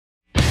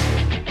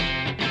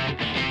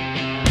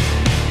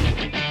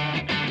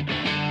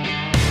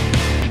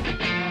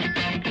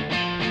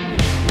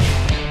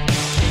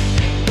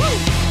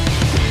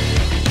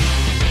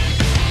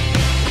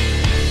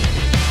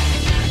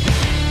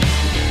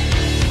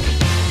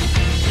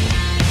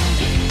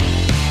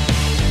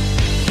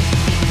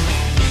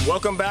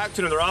Welcome back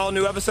to another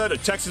all-new episode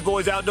of Texas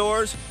Boys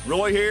Outdoors.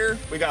 Roy here.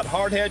 We got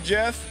Hardhead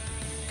Jeff.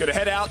 Gonna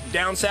head out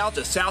down south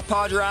to South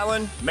Padre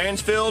Island,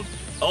 Mansfield,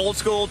 old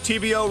school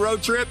TBO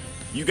road trip.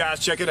 You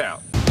guys check it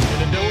out.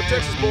 Getting done with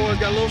Texas Boys.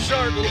 Got a little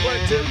shark, little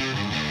blank tip.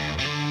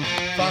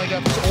 Finally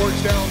got this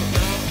orange down on the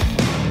ground.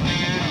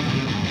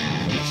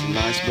 That's a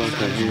nice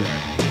buck right here.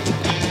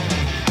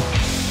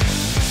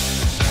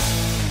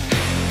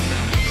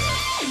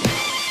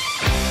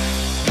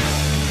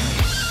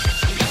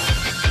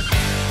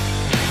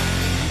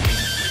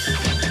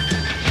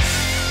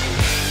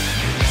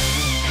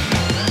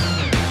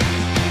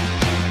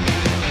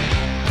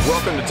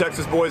 Welcome to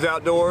Texas Boys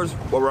Outdoors,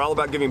 where we're all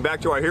about giving back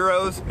to our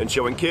heroes and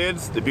showing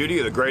kids the beauty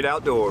of the great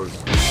outdoors.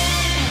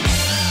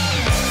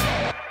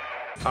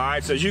 All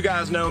right, so as you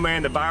guys know,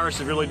 man, the virus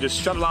has really just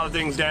shut a lot of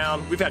things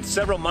down. We've had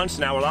several months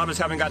now where a lot of us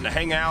haven't gotten to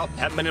hang out,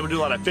 haven't been able to do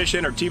a lot of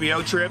fishing or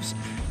TBO trips.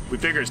 We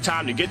figure it's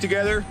time to get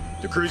together.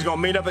 The crew's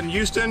gonna meet up in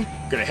Houston,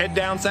 gonna head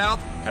down south,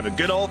 have a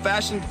good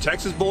old-fashioned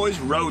Texas Boys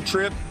road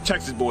trip,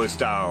 Texas Boys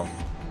style.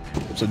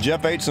 So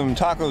Jeff ate some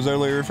tacos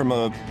earlier from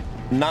a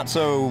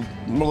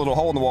little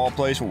hole in the wall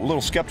place. We're a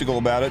little skeptical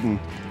about it, and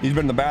he's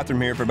been in the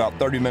bathroom here for about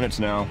 30 minutes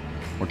now.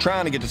 We're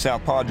trying to get to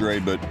South Padre,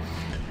 but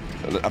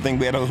I think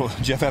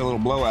Jeff had a little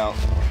blowout.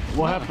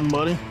 What happened,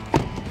 buddy?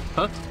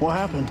 Huh? What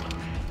happened?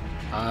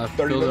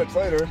 30 minutes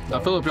later. I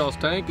filled up y'all's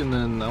tank, and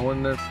then I went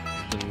in there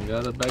and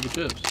got a bag of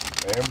chips.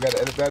 And we got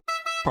to edit that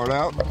part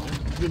out.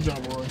 Good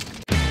job, Roy.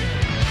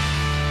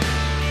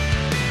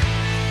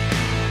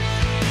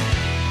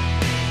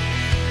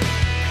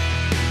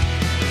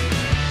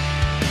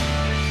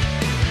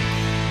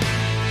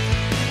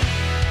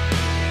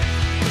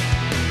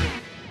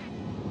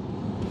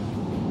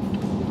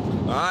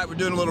 All right, we're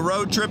doing a little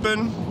road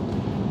tripping.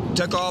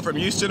 Took off from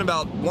Houston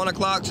about 1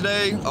 o'clock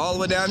today, all the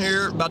way down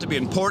here, about to be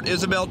in Port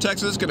Isabel,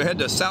 Texas. Gonna head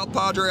to South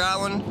Padre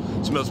Island.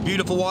 It's the most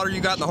beautiful water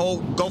you got in the whole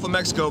Gulf of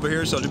Mexico over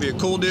here, so it'll be a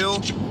cool deal.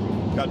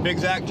 Got Big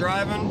Zach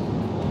driving.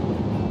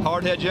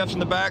 Hardhead Jeff's in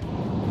the back,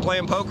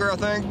 playing poker, I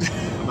think.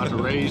 I'm about to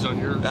raise on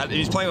your...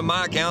 He's playing with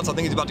my accounts. I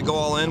think he's about to go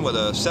all in with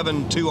a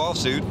 7-2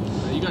 offsuit.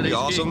 You got be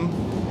awesome.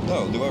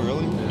 Oh, do I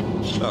really?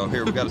 Yeah. Oh,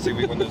 here, we gotta see if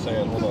we win this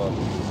hand. Hold on.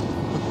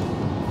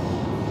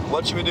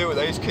 What should we do with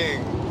Ace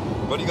King?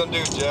 What are you gonna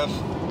do, Jeff?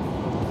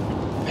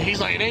 He's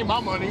like, it ain't my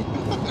money.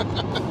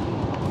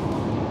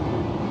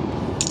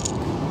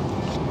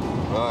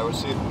 All right,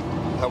 let's see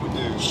how we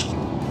do.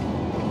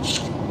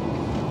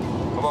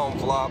 Come on,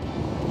 flop.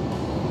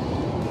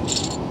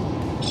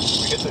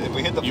 If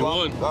we hit the flop.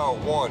 Won. Oh,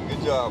 won.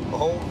 Good job. A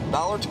whole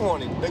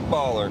 $1.20. Big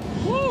baller.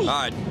 Woo. All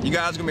right, you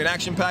guys gonna be an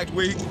action-packed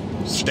week.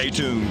 Stay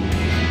tuned.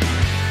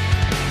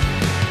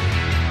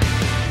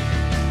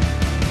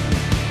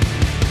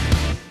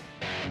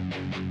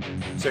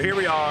 So here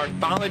we are,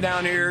 finally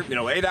down here,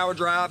 8-hour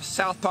drive,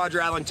 South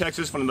Padre Island,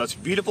 Texas, one of the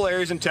most beautiful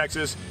areas in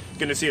Texas.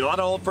 Gonna see a lot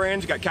of old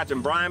friends. You got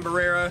Captain Brian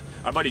Barrera,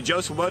 our buddy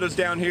Joe Swoboda's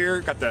down here,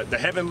 got the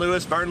Heaven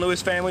Lewis, Vern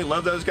Lewis family,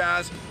 love those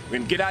guys. We're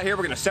gonna get out here,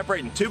 we're gonna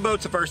separate in 2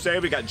 boats the first day.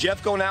 We got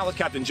Jeff going out with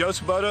Captain Joe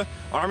Swoboda,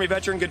 Army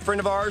veteran, good friend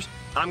of ours.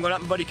 I'm going out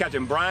with my buddy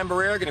Captain Brian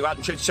Barrera, gonna go out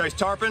and chase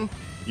tarpon.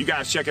 You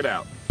guys check it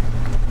out.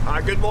 All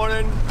right, good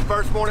morning.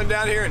 First morning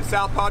down here in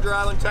South Padre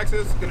Island,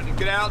 Texas. Gonna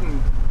get out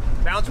and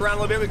bounce around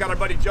a little bit. We got our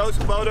buddy Joe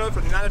Swoboda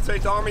from the United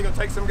States Army, gonna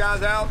take some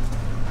guys out.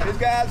 These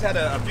guys had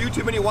a few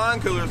too many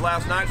wine coolers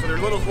last night, so they're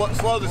a little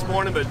slow this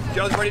morning, but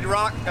Joe's ready to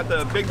rock. Got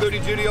the big booty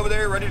Judy over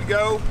there, ready to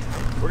go.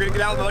 We're gonna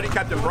get out with my buddy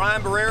Captain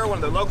Brian Barrera, one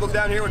of the locals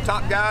down here with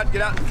Top Guide.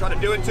 Get out and try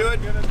to do it to it.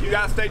 You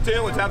guys stay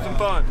tuned, let's have some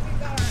fun.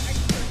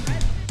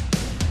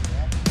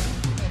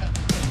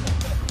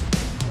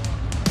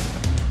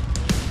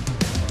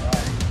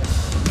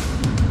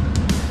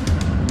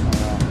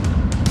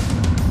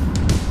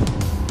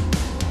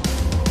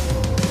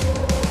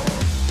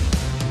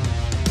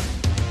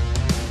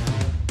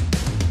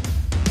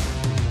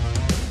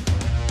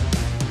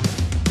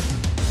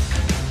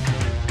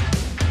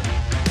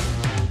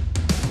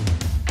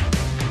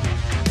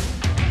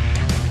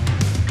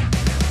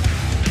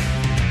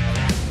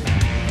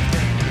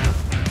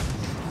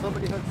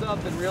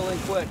 Then reel in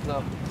quick,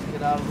 so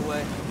get out of the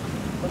way.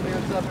 Somebody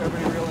hooks up,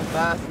 everybody reel in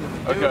fast. And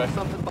if you do, if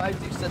something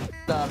bites you, set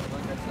it up.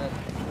 Like I said,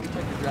 you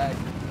check your drag.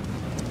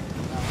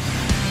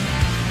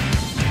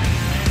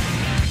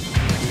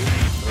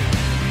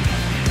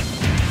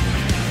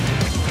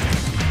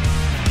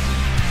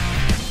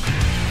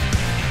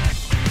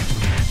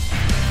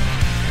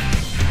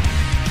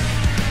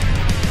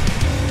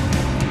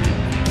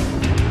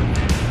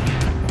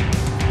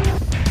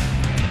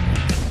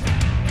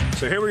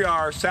 So here we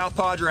are, South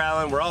Padre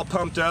Island. We're all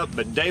pumped up,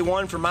 but day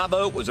one for my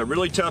boat was a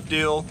really tough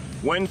deal.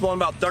 Wind's blowing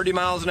about 30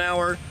 miles an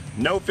hour,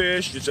 no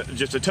fish,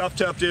 just a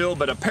tough deal.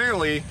 But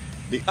apparently,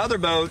 the other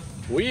boat,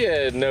 we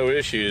had no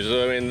issues.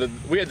 I mean,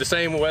 we had the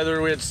same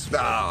weather. We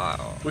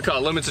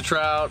caught limits of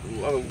trout.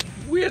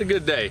 We had a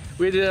good day.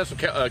 We did have some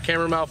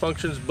camera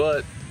malfunctions,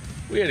 but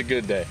we had a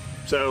good day.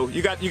 So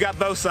you got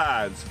both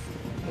sides.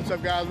 What's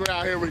up, guys? We're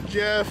out here with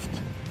Jeff,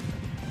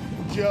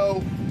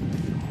 Joe,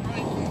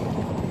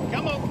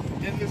 come on,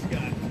 and this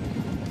guy.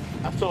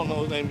 I still don't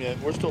know his name yet.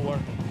 We're still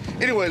learning.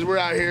 Anyways, we're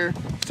out here,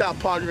 South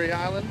Padre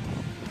Island.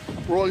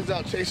 We're always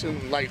out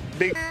chasing like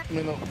big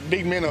minnows.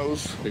 Big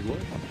what?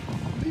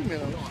 Big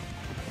minnows.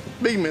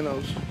 Big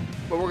minnows.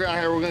 But we're out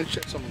here, we're gonna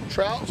check some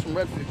trout, some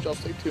redfish. Y'all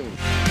stay tuned.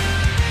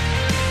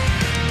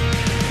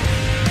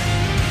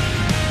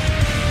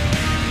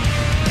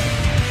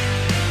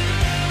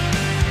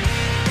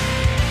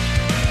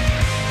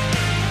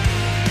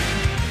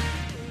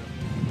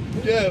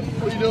 Jeff,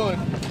 what are you doing?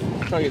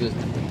 Trying to get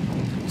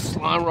this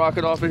slime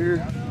rocket off of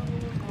here.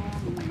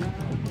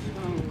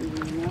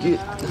 Get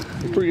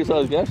a pretty good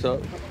sized gas shot.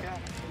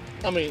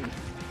 I mean,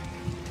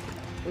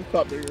 let's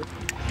pop bigger.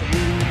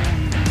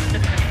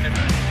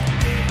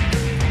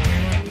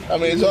 I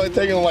mean, it's only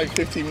taking like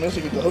 15 minutes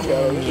to get the hook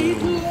out of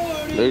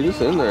it. They're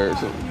just in there.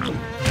 So.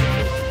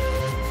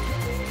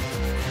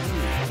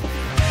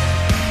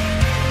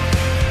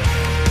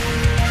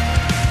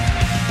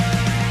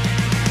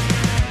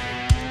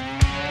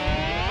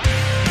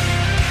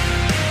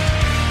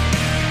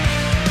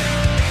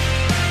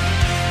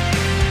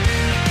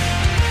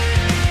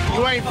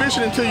 You ain't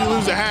fishing until you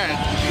lose a hand.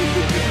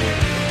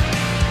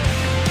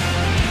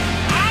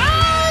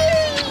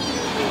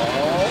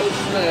 Oh,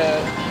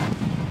 snap.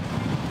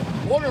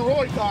 More than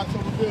Roy caught, so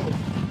we're good.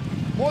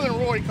 More than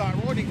Roy caught.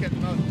 Roy didn't catch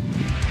nothing.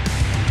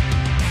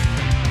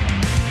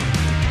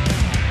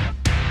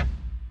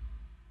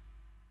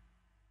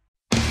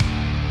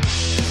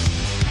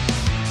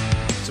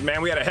 So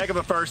man, we had a heck of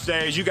a first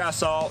day. As you guys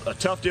saw, a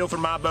tough deal for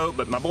my boat,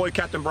 but my boy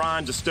Captain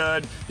Brian's a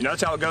stud. You know,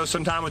 that's how it goes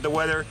sometime with the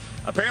weather.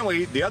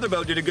 Apparently, the other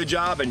boat did a good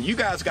job, and you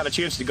guys got a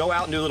chance to go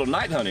out and do a little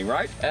night hunting,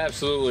 right?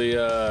 Absolutely.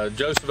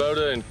 Joe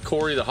Svoboda and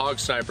Corey, the hog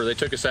sniper, they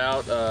took us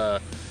out.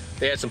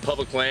 They had some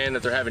public land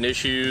that they're having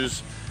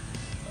issues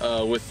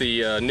with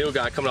the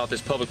nilgai coming off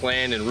this public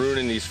land and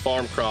ruining these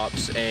farm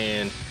crops.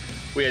 And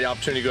we had the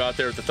opportunity to go out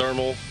there with the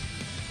thermal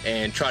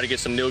and try to get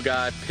some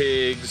nilgai,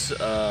 pigs,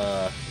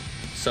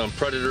 some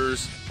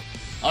predators.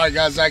 All right,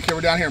 guys, Zach here.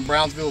 We're down here in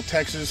Brownsville,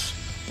 Texas.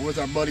 We're with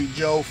our buddy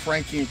Joe,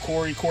 Frankie, and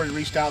Corey. Corey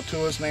reached out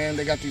to us, man.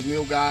 They got these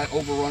nilgai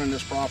overrunning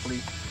this property.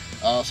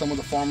 Some of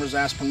the farmers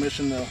asked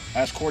permission to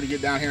ask Corey to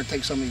get down here and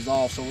take some of these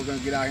off. So we're going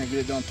to get out here and get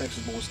it done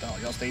Texas boy style.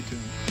 Y'all stay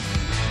tuned.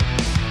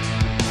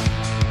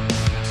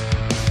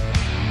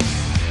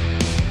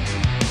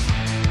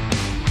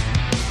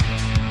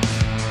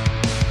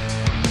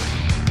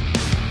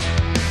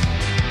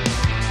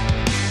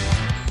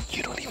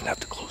 You don't even have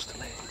to close the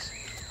legs.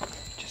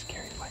 Just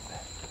carry it like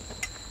that.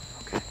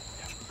 Okay.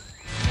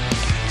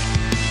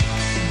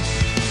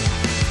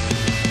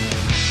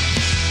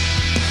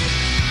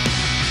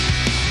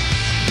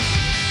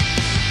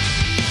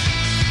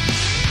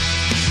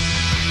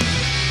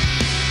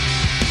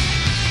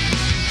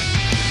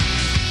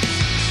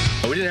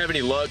 We didn't have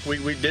any luck.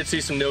 We did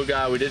see some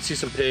nilgai, we did see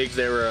some pigs.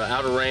 They were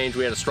out of range.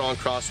 We had a strong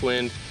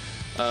crosswind.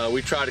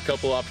 We tried a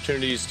couple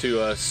opportunities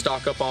to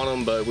stock up on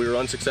them, but we were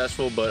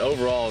unsuccessful. But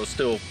overall, it was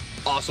still an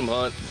awesome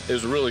hunt. It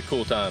was a really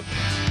cool time.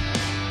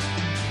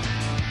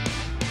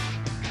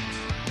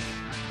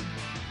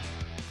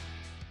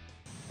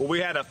 Well, we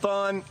had a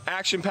fun,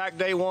 action-packed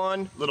day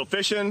one. Little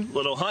fishing,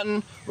 little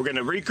hunting. We're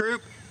gonna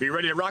regroup, be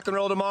ready to rock and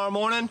roll tomorrow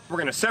morning. We're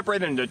gonna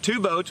separate into two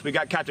boats. We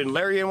got Captain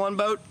Larry in one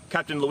boat,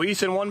 Captain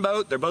Luis in one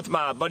boat. They're both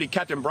my buddy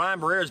Captain Brian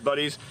Barrera's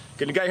buddies.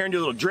 Gonna get here and do a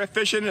little drift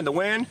fishing in the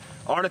wind,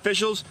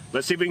 artificials.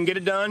 Let's see if we can get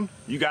it done.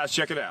 You guys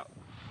check it out.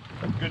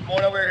 Good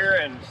morning over here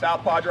in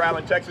South Padre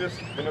Island, Texas.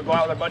 Gonna go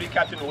out with our buddy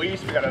Captain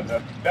Luis. We got the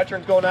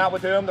veterans going out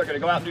with him. They're gonna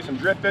go out and do some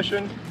drift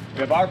fishing.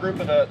 We have our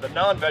group of the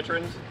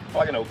non-veterans.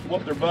 Probably gonna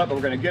whoop their butt, but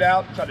we're gonna get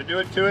out, try to do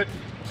it to it.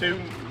 See who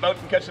can boat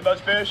and catch the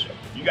most fish.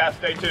 You guys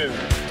stay tuned.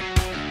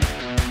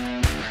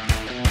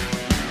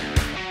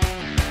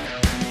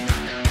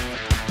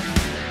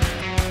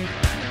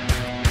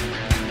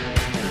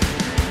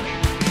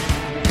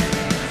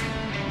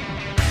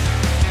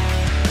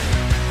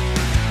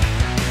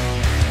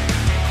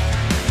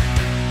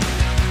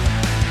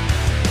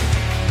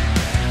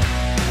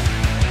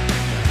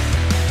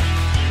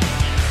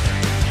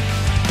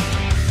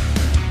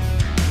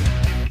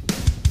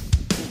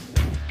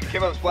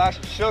 Came up splash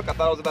and shook. I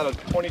thought it was about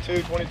a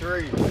 22,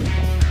 23.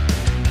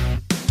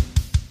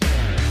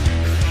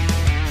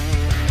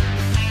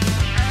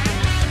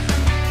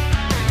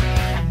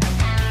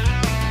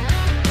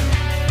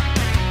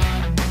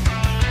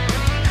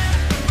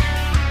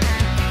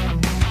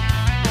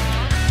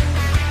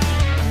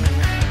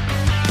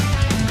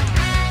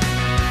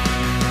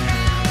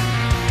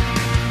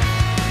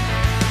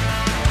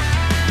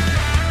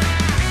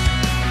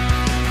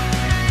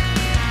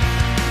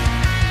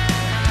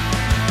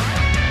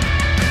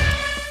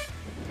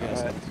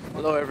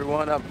 Hello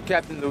everyone, I'm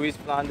Captain Luis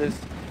Flandes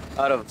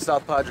out of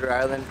South Padre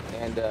Island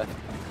and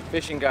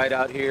fishing guide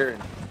out here.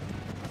 And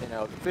you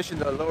know, fishing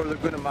the Lower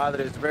Laguna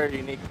Madre is a very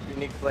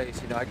unique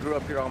place. You know, I grew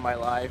up here all my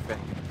life,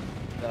 and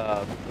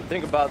the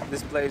thing about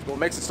this place, what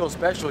makes it so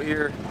special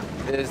here,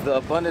 is the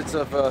abundance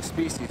of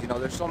species. You know,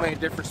 there's so many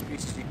different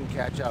species you can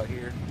catch out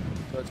here,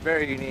 so it's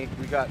very unique.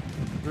 We got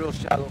real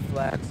shallow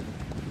flats.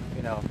 And,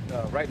 you know,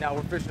 right now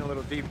we're fishing a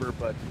little deeper,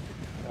 but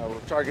we're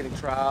targeting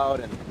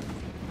trout and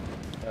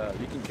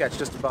You can catch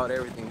just about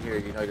everything here.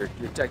 You know, your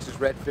Texas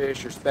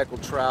redfish, your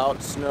speckled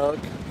trout, snook,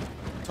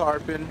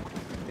 tarpon,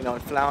 you know,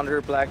 and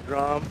flounder, black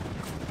drum.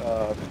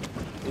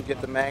 You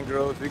get the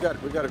mangroves. We got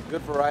a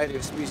good variety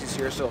of species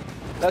here, so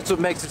that's what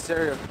makes this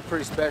area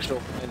pretty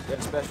special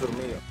and special to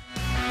me.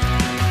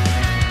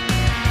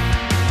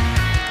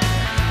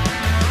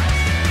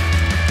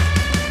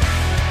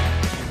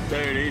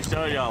 Dude, he's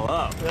showing y'all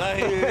up.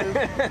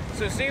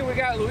 So see, we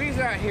got Luis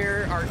out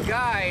here, our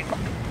guide.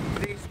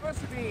 He's supposed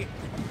to be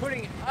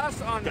putting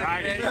us on the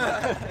fish,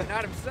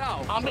 not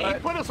himself. I mean, he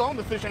put us on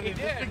the fish, and He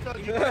just did. because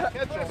He you did can't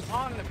put catch us us.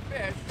 on the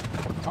fish.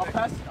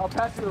 I'll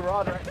pass you the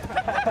rod right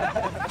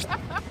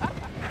now.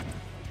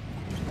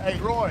 Hey,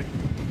 Roy,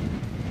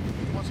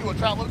 you want to see what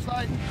trout looks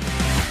like?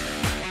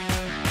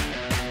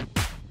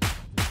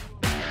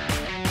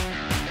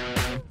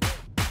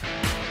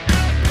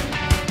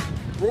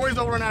 Roy's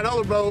over in that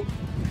other boat,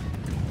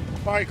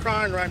 probably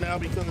crying right now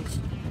because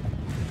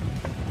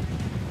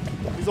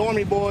these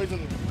Army boys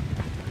and,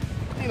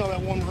 you know,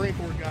 that one Marine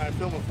Corps guy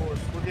filming for us.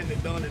 We're getting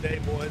it done today,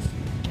 boys.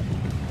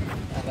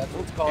 And that's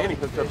what's called. And he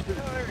hooked up.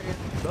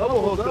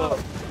 Double hooked up.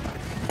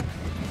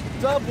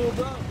 Doubled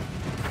up.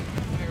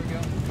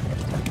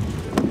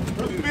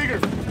 Who's bigger?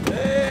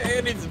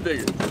 And he's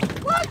bigger.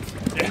 What?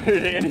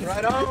 and he's,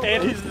 Right on,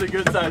 and bro. he's a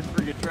good sized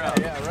friggin' trout.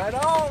 Yeah, right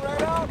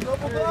on,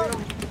 doubled up.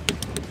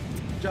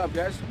 Good job,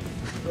 guys.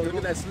 Look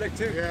at that slick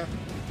too. Yeah.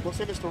 We'll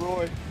send this to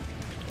Roy.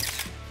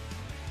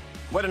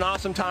 What an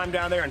awesome time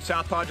down there in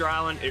South Padre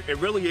Island. It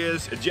really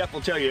is, as Jeff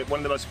will tell you, one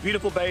of the most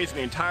beautiful bays in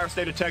the entire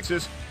state of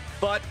Texas.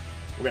 But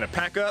we're gonna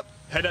pack up,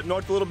 head up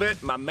north a little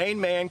bit. My main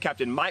man,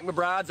 Captain Mike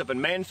McBride's up in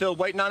Mansfield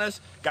waiting on us.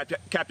 Got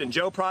Captain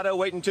Joe Prado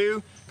waiting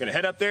too. Gonna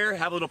head up there,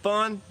 have a little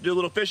fun, do a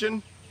little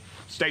fishing.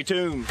 Stay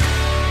tuned.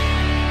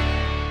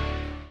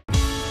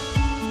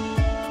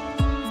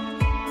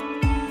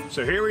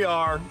 So here we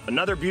are,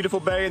 another beautiful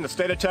bay in the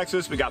state of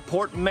Texas. We got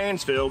Port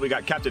Mansfield. We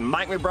got Captain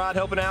Mike McBride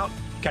helping out.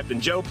 Captain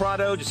Joe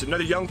Prado, just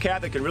another young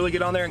cat that can really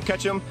get on there and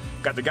catch them.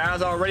 Got the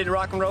guys all ready to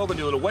rock and roll and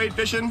do a little wade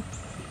fishing.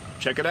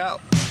 Check it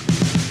out.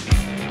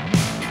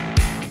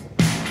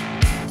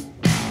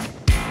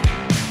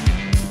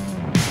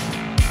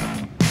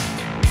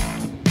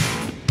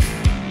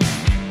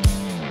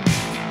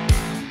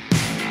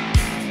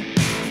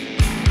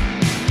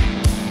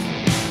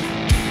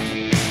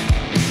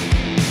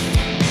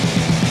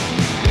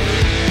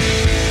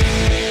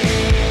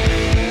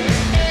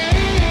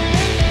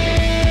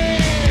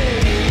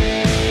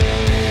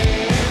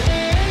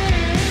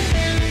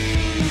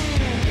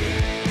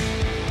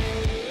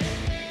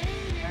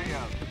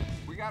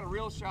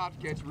 Shot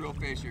to catch a real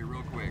fish here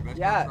real quick. Let's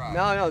go Yeah, try.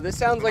 no, this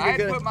sounds like I a had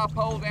to good. put my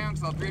pole down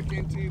because I'll drift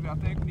into, but I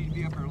think we need to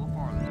be up here a little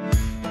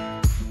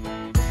farther.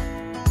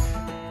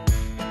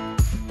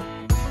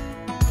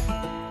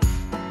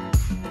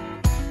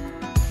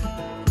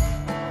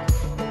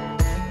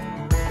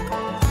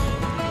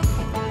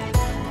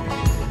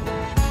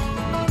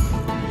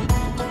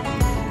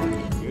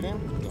 Get him?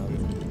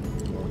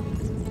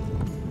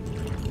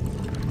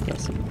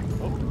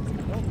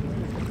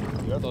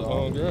 That's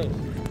all good.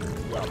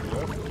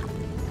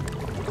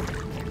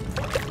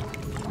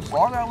 As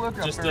far as I look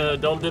up Just here,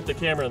 don't dip the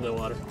camera in the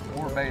water.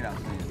 more bait I'm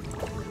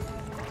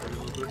seeing.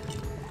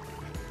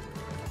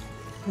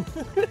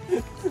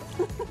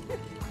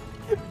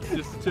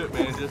 Just the tip,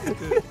 man. Just the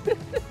tip.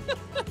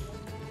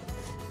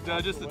 No,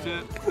 just the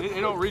tip.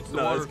 It don't reach the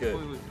water. That's good.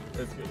 Completely.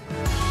 That's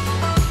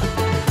good.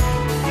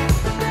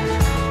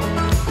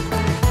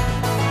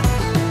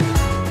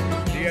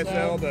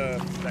 DSL,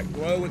 that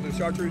glow with the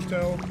chartreuse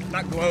tail.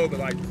 Not glow, but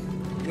like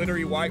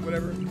glittery white,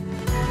 whatever.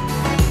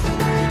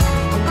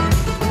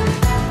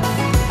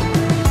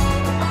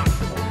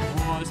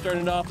 Oh,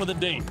 starting off with a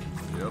dink.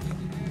 Yep.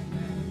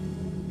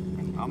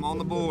 I'm on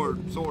the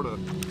board, sort of.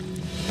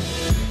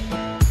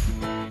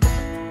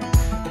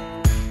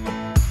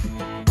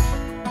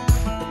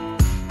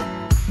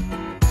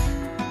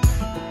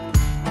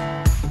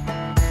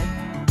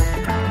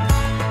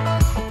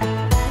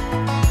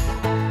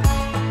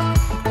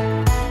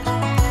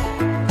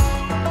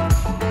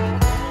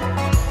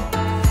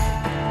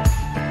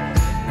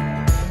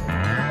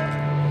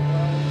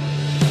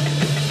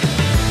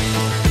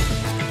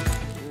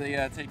 Really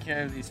gotta take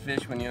care of these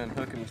fish when you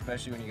unhook them,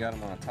 especially when you got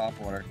them on a top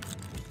water.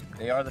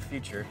 They are the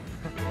future.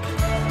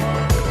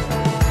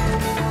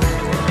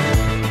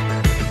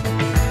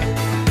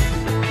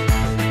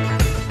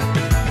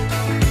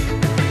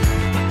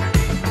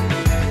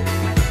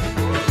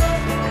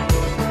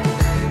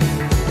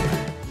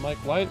 Mike,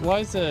 why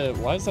is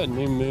that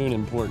new moon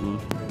important?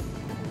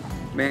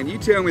 Man, you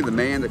tell me the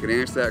man that can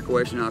answer that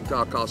question,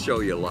 I'll show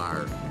you a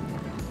liar.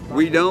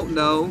 We don't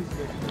know,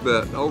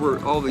 but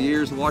over all the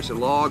years of watching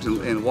logs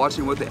and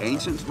watching what the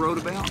ancients wrote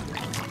about,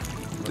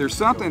 there's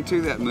something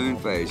to that moon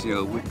phase. You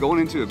know, going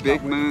into a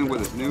big moon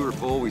with its newer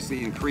full, we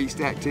see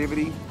increased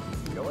activity.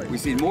 We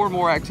see more and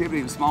more activity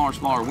in smaller and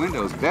smaller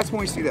windows. That's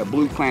when we see that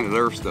blue planet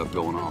Earth stuff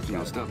going off, you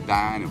know, stuff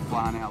dying and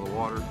flying out of the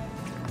water.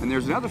 And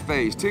there's another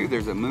phase too.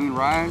 There's a moon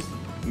rise,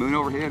 moon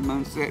overhead,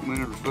 moon set,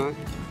 moon underfoot.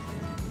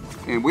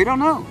 And we don't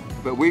know.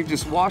 But we've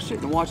just watched it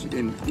and watched it.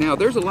 And now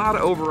there's a lot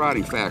of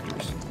overriding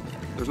factors.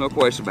 There's no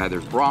question about it.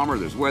 There's barometer,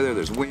 there's weather,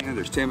 there's wind,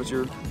 there's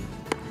temperature.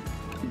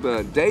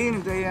 But day in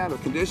and day out,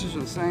 if conditions are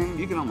the same,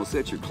 you can almost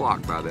set your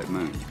clock by that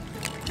moon.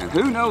 And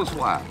who knows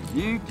why?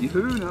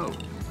 Who knows?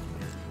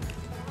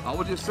 I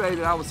would just say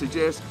that I would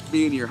suggest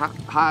being your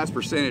highest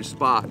percentage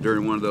spot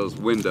during one of those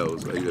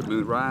windows, either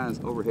moon rise,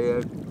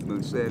 overhead,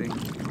 moon setting.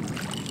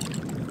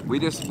 We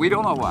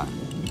don't know why.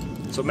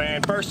 So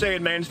man, first day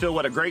in Mansfield,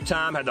 what a great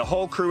time. Had the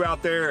whole crew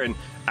out there, and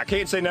I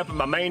can't say enough about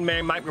my main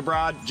man, Mike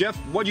McBride. Jeff,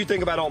 what do you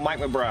think about old Mike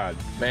McBride?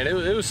 Man, it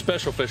was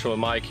special fishing with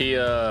Mike. He's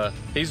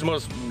the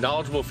most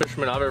knowledgeable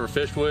fisherman I've ever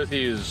fished with.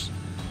 He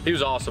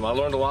was awesome. I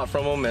learned a lot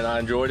from him, and I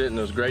enjoyed it, and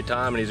it was a great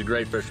time, and he's a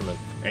great fisherman.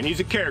 And he's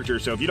a character,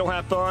 so if you don't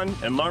have fun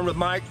and learn with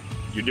Mike,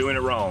 you're doing it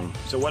wrong.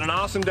 So what an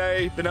awesome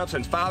day. Been up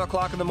since 5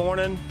 o'clock in the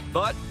morning,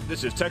 but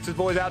this is Texas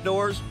Boys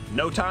Outdoors.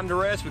 No time to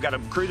rest. We got a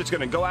crew that's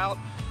gonna go out,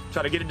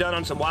 try to get it done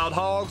on some wild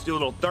hogs, do a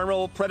little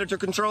thermal predator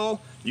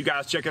control. You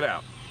guys check it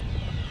out.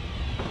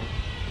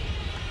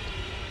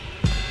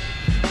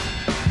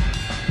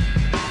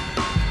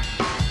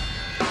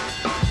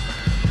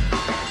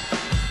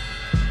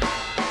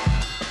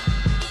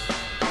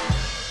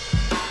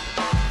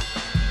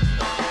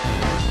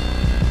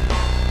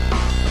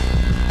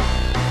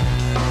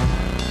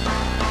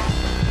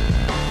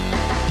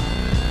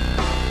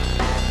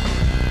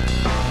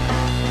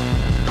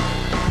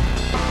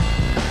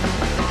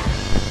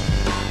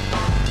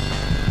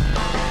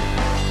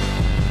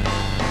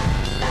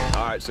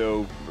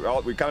 So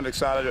we're kind of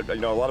excited. You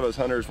know, a lot of us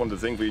hunters, one of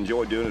the things we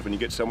enjoy doing is when you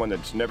get someone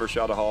that's never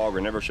shot a hog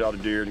or never shot a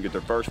deer and get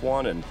their first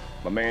one. And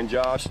my man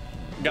Josh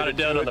got it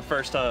done on the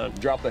first time.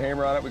 Drop the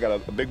hammer on it. We got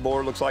a big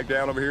boar, looks like,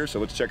 down over here. So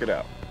let's check it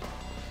out.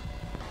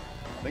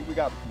 I think we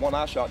got one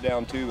I shot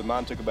down too, but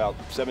mine took about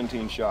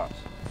 17 shots.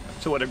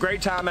 So what a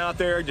great time out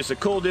there. Just a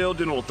cool deal,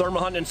 doing a little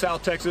thermal hunting in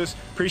South Texas.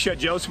 Appreciate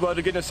Joe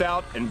Swoboda getting us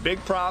out. And big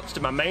props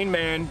to my main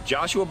man,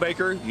 Joshua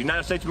Baker,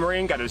 United States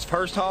Marine, got his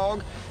first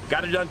hog.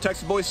 Got it done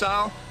Texas boy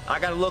style. I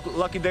got a look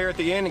lucky there at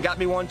the end and got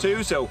me one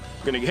too. So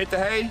we're gonna hit the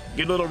hay,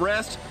 get a little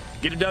rest,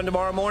 get it done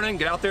tomorrow morning,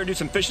 get out there and do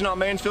some fishing on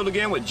Mansfield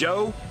again with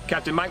Joe,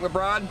 Captain Mike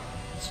McBride.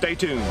 Stay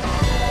tuned.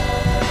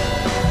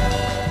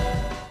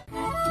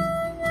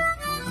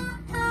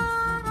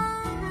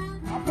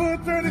 I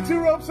put 32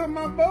 ropes on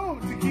my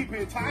boat to keep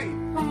it tight.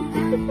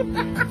 And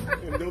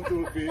don't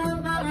do a fish.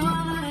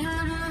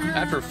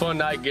 After a fun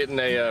night getting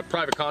a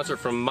private concert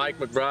from Mike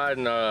McBride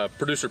and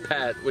producer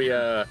Pat, we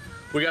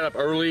got up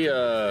early.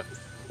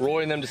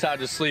 Roy and them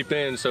decided to sleep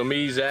in, so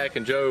me, Zach,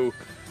 and Joe,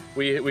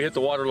 we hit the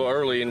water a little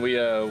early, and we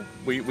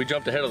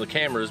jumped ahead of the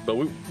cameras, but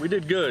we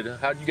did good.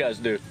 How'd you guys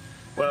do?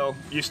 Well,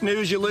 you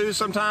snooze, you lose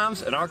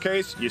sometimes. In our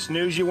case, you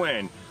snooze, you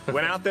win.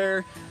 Went out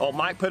there, old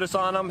Mike put us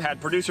on them,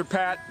 had producer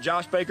Pat,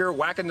 Josh Baker,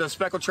 whacking the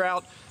speckled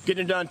trout,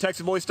 getting it done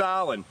Texas boy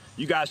style, and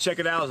you guys check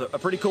it out. It's a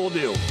pretty cool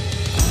deal.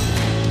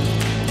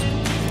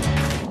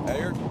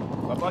 Here's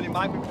my buddy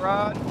Mike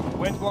McBride.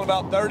 Wind's blowing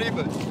about 30,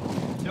 but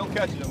still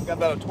catching them. Got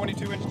about a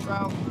 22-inch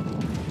trout.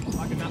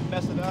 I can not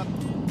mess it up.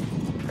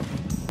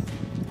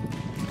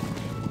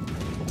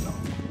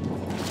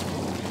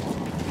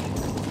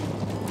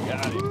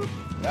 Got it.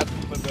 That's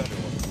the better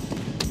one.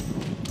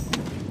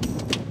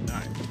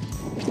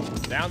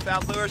 Nice. Down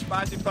South Lure,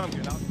 spicy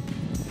pumpkin.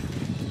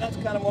 That's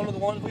kind of one of the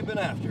ones we've been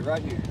after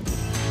right here.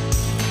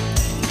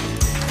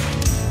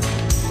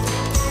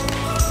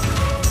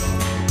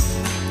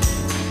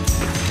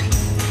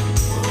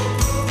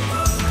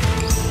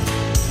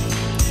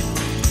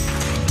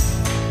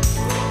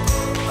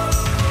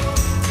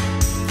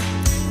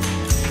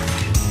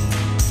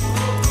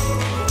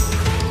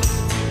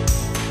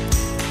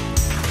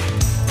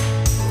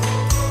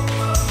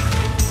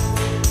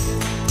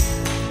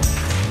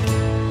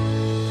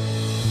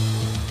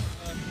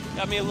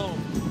 Got me a little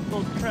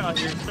trout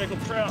here,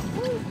 speckled trout.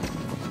 Woo.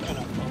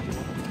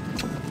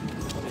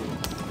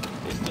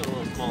 He's still a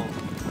little small.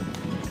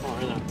 Smaller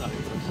than I thought he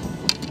was.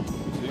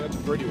 See, that's a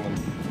pretty one.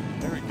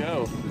 There we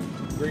go.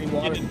 Green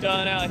water. Getting it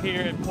done out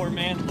here at Port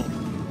Mansfield.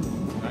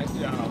 Nice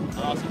job.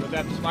 Awesome. Was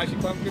that the spicy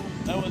pumpkin?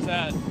 That was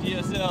that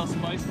DSL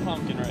spicy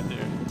pumpkin right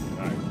there.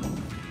 Nice.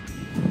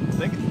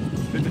 I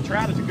think the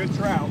trout is a good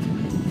trout.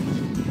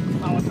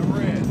 Oh, it's a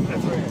red.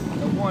 That's red.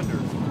 No wonder.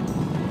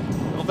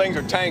 Little things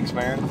are tanks,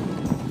 man.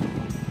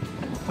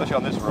 Especially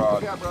on this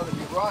rod. Yeah, brother,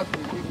 your rod,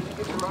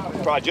 get your rod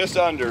out. Probably just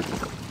under.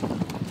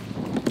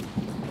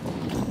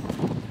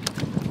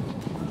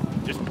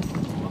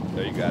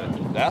 There you got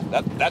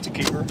it. That's a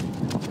keeper.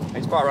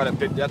 He's probably right at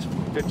 50. That's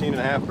 15 and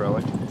a half,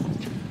 probably.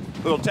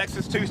 Little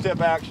Texas two-step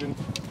action.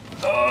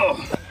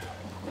 Oh,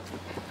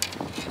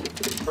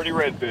 pretty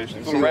redfish.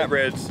 These little rat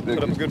reds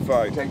put up a good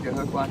fight. Take the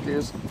hook like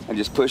this and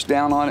just push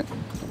down on it,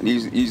 and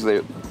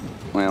usually,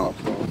 well,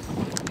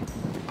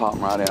 pop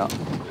them right out.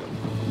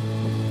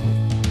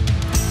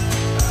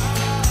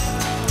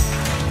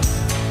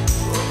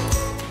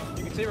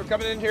 You can see we're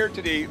coming in here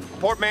to the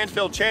Port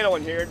Mansfield channel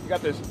in here. You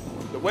got the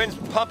wind's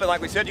pumping,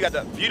 like we said. You got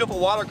the beautiful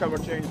water cover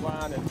change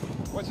line. And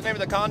what's the name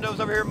of the condos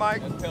over here,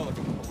 Mike? That's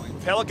Pelican's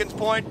Point. Pelican's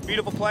Point,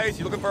 beautiful place.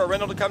 You're looking for a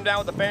rental to come down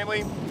with the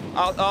family.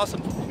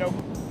 Awesome, you know,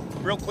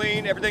 real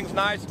clean, everything's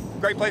nice,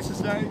 great place to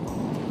stay.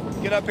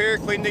 Get up here,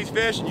 clean these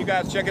fish, and you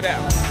guys check it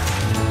out.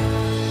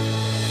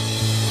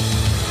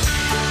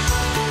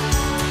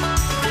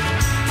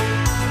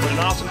 An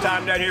awesome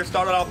time down here.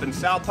 Started off in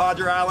South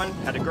Padre Island,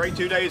 had a great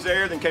 2 days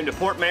there, then came to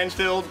Port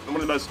Mansfield, one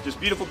of the most just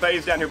beautiful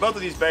bays down here. Both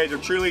of these bays are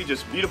truly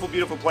just beautiful,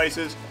 beautiful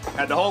places.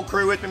 Had the whole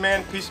crew with me,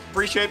 man.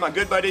 Appreciate my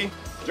good buddy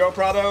Joe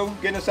Prado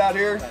getting us out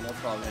here. Yeah, no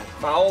problem, man.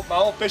 My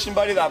old fishing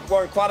buddy that I've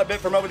learned quite a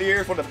bit from over the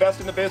years, one of the best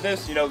in the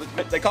business. You know,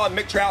 they call him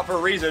Mick Trout for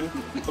a reason.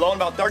 Blowing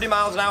about 30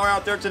 miles an hour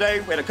out there today.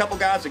 We had a couple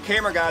guys, the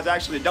camera guys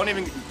actually, that don't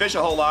even fish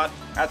a whole lot,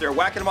 out there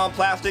whacking them on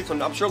plastics.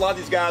 And I'm sure a lot of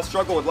these guys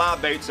struggle with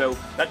live bait, so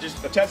that's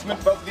just a testament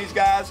to both of these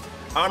guys.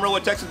 I'm Real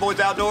with Texas Boys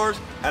Outdoors.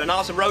 Had an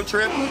awesome road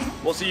trip.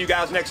 We'll see you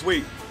guys next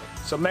week.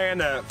 So man,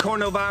 the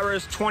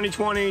coronavirus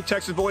 2020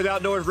 Texas Boys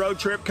Outdoors road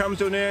trip comes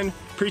to an end.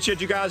 Appreciate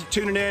you guys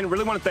tuning in.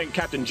 Really want to thank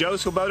Captain Joe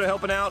Swoboda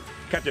helping out,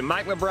 Captain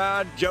Mike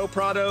McBride, Joe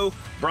Prado,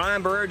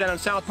 Brian Barrera down in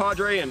South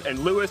Padre, and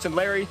Lewis and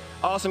Larry.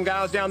 Awesome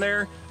guys down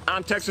there.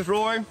 I'm Texas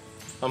Roy.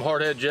 I'm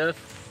Hardhead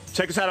Jeff.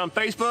 Check us out on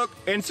Facebook,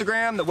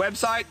 Instagram, the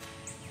website.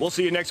 We'll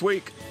see you next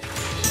week.